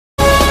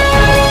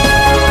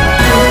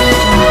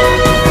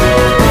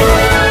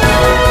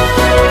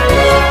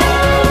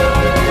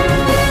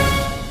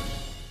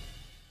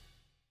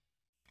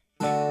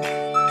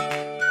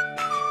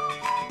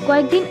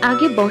কয়েকদিন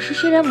আগে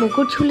বর্ষসেরা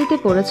মুকুট ঝুলিতে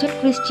পড়েছেন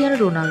ক্রিস্টিয়ানো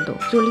রোনালদো।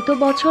 চলিত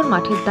বছর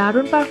মাঠের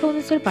দারুণ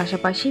পারফরমেন্সের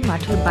পাশাপাশি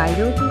মাঠের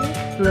বাইরেও তিনি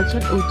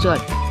রয়েছেন উজ্জ্বল।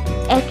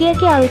 একে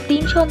একে আরও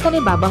 ৩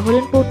 সন্তানের বাবা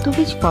হলেন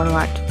পর্তুগিজ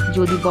ফরোয়ার্ড।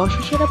 যদি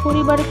বর্ষসেরা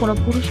পরিবারে কোনো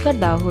পুরস্কার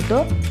দেওয়া হতো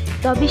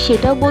তবে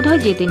সেটাও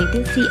বোধহয় জিতে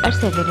নিতেন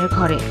CR7-এর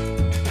ঘরে।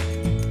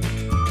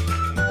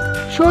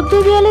 সদ্য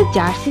রিয়ালের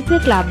জার্সিতে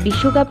ক্লাব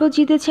বিশ্বকাপও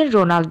জিতেছেন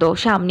রোনালদো।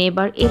 সামনে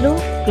এবার এলো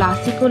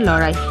ক্লাসিকো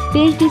লড়াই।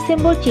 ২৩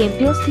 ডিসেম্বর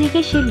চ্যাম্পিয়ন্স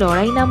লিগে সেই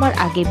লড়াই নামার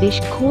আগে বেশ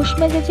খোশ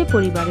মেজাজে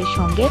পরিবারের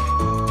সঙ্গে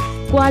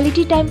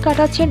কোয়ালিটি টাইম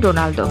কাটাচ্ছেন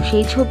রোনালদো।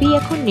 সেই ছবি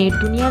এখন নেট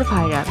দুনিয়ার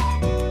ভাইরাল।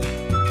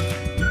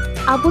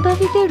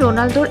 আবুধাবিতে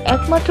রোনালদোর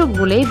একমাত্র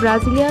গোলেই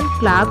ব্রাজিলিয়ান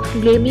ক্লাব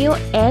গ্রেমিও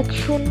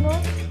 ১-০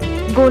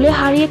 গোলে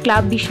হারিয়ে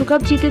ক্লাব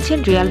বিশ্বকাপ জিতেছেন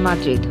রিয়াল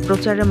মাদ্রিদ।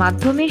 প্রচারের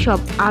মাধ্যমে সব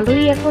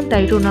আলোই এখন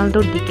তাই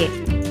রোনালদোর দিকে।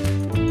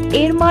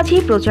 এর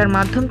মাঝেই প্রচার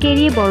মাধ্যমকে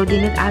এড়িয়ে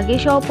বড়দিনের আগে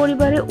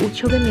সপরিবারে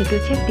উৎসবে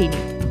মেতেছেন তিনি।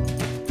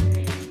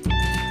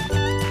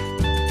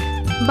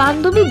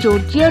 বান্ধবী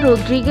জর্জিয়া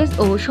রদ্রিগেজ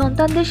ও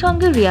সন্তানদের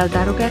সঙ্গে রিয়াল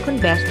তারকা এখন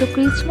ব্যস্ত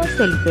ক্রিসমাস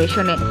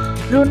সেলিব্রেশনে।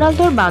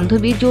 রোনালদোর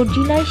বান্ধবী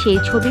জর্জিনাই সেই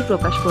ছবি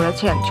প্রকাশ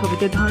করেছেন।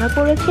 ছবিতে ধরা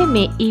পড়েছে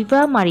মেয়ে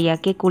ইভা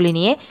মারিয়াকে কোলে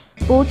নিয়ে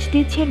পোজ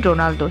দিচ্ছেন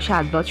রোনালদো।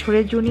 ৭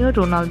 বছরের জুনিয়র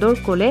রোনালদোর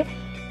কোলে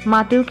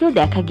মাতেওকেও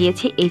দেখা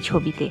গিয়েছে এই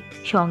ছবিতে।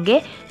 সঙ্গে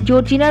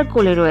জর্জিনার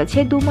কোলে রয়েছে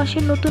 ২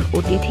 মাসের নতুন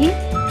অতিথি